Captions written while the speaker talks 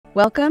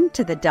Welcome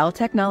to the Dell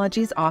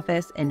Technologies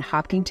office in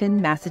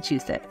Hopkinton,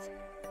 Massachusetts,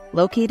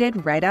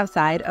 located right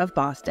outside of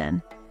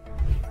Boston.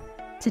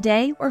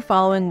 Today, we're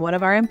following one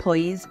of our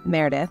employees,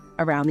 Meredith,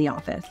 around the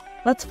office.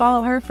 Let's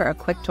follow her for a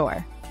quick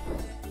tour.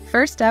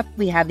 First up,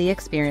 we have the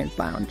Experience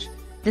Lounge.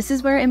 This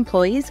is where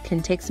employees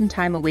can take some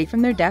time away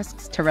from their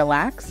desks to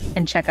relax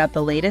and check out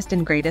the latest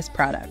and greatest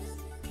products.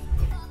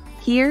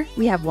 Here,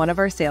 we have one of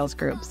our sales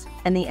groups,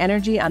 and the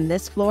energy on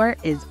this floor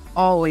is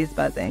always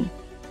buzzing.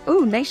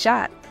 Ooh, nice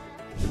shot!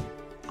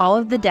 All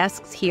of the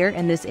desks here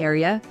in this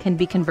area can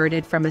be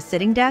converted from a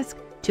sitting desk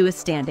to a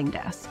standing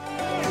desk.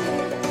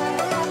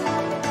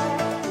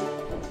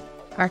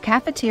 Our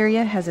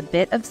cafeteria has a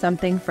bit of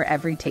something for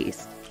every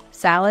taste: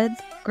 salads,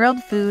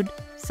 grilled food,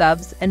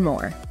 subs, and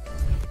more.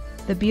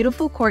 The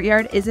beautiful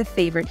courtyard is a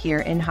favorite here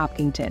in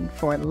Hopkinton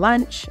for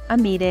lunch, a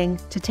meeting,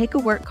 to take a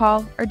work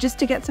call, or just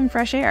to get some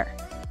fresh air.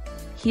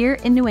 Here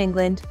in New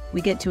England,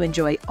 we get to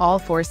enjoy all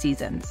 4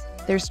 seasons.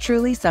 There's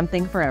truly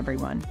something for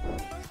everyone.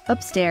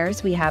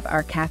 Upstairs, we have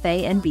our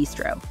cafe and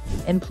bistro.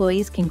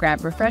 Employees can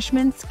grab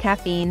refreshments,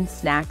 caffeine,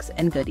 snacks,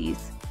 and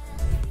goodies.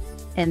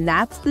 And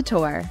that's the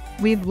tour.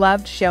 We've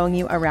loved showing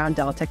you around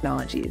Dell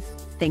Technologies.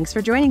 Thanks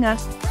for joining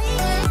us.